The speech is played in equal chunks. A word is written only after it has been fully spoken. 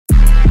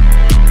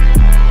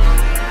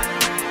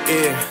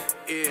Yeah.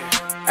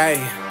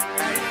 Hey.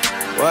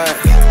 What?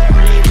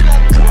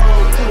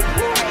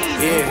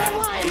 Yeah.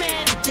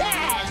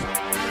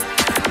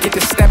 Get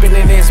to stepping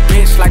in this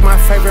bitch like my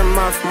favorite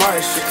month,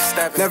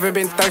 March. Never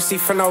been thirsty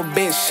for no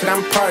bitch, shit,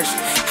 I'm parched.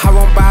 I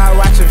won't buy a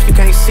watch if you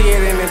can't see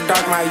it in the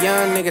dark. My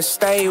young nigga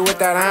stay with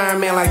that Iron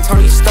Man like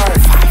Tony Stark.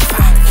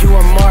 You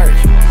a mark,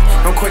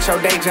 don't quit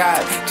your day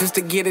job just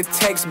to get a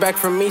text back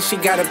from me. She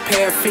got a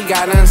pair of feet,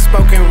 got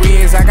unspoken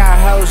riz. I got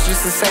hoes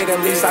just to say the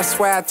least. I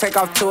swear I take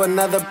off to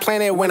another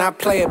planet when I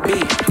play a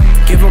beat.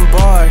 Give them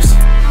bars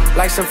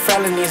like some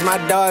felonies. My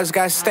dogs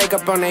got steak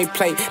up on they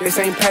plate. This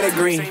ain't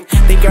pedigree.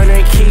 Think her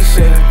name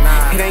Keisha,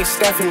 it ain't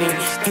Stephanie.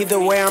 Either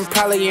way, I'm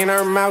probably in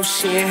her mouth,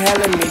 she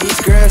inhaling me.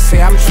 These girls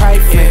say I'm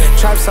trifling,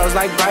 trap sauce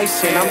like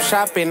Bryson. I'm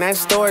shopping at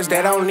stores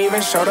that don't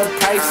even show the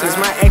prices.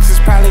 My exes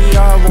probably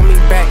all want me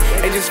back,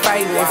 they just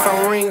fighting.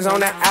 Phone rings on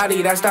the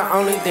Audi, that's the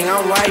only thing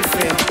I'm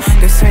wifing.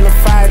 This ain't a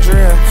fire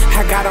drill,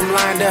 I got them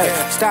lined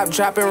up. Stop,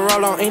 drop, and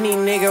roll on any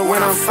nigga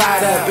when I'm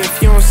fired up.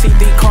 If you don't see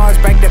 3 cars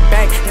back to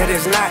back, that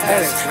is not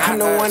us. I'm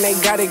the one they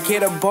gotta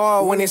get a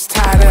ball when it's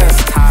tied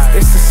up.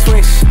 It's a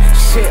switch,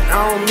 shit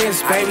I don't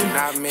miss, baby.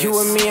 You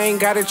and me ain't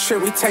got a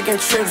trip, we taking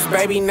trips,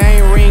 baby.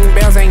 Name ring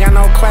bells, ain't got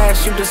no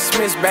class, you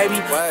dismissed, baby.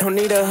 Don't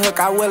need a hook,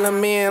 I will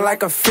them in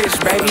like a fish,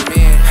 baby.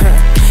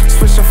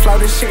 Switch the flow,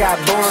 this shit got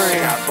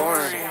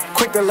boring.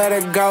 Quick to let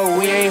it go,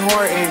 we ain't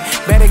hoarding.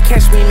 Better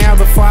catch me now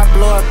before I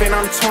blow up and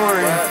I'm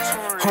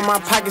touring. Hold my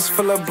pockets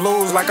full of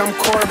blues like I'm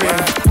Corbin.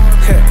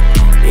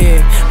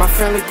 Yeah, my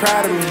family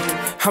proud of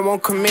me. I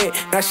won't commit,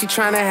 now she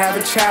tryna have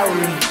a child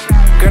with me.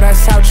 Girl,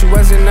 that's out, you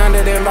wasn't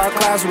under them dark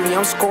clouds with me.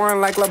 I'm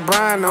scoring like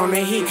LeBron on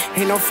the Heat,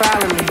 ain't no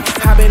fouling me.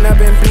 I been up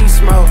in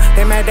beast mode,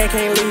 they mad they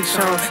can't leech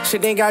on.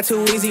 Shit ain't got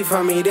too easy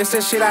for me, this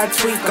the shit I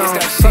tweak on.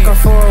 Fuck her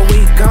for a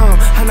week gone,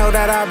 I know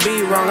that I'll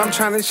be wrong. I'm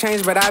tryna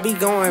change, but I be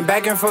going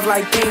back and forth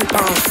like ping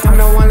pong. I'm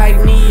the one like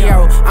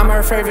Neo, I'm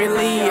her favorite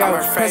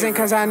Leo. Present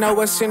cause I know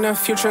what's in the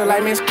future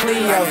like Miss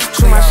Cleo.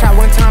 Shoot my shot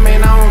one time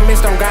and I don't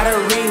miss, don't gotta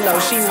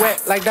reload. She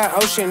wet like the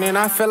ocean and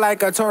I feel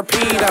like a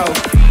torpedo.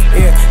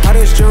 Yeah, all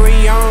this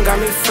jewelry on got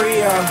me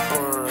free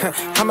up.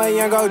 I'm a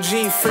young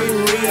OG, free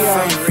Rio.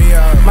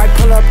 Might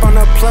pull up on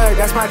the plug,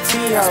 that's my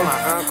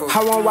T.O.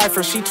 I won't wife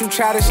her, she too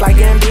childish like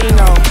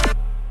Gambino.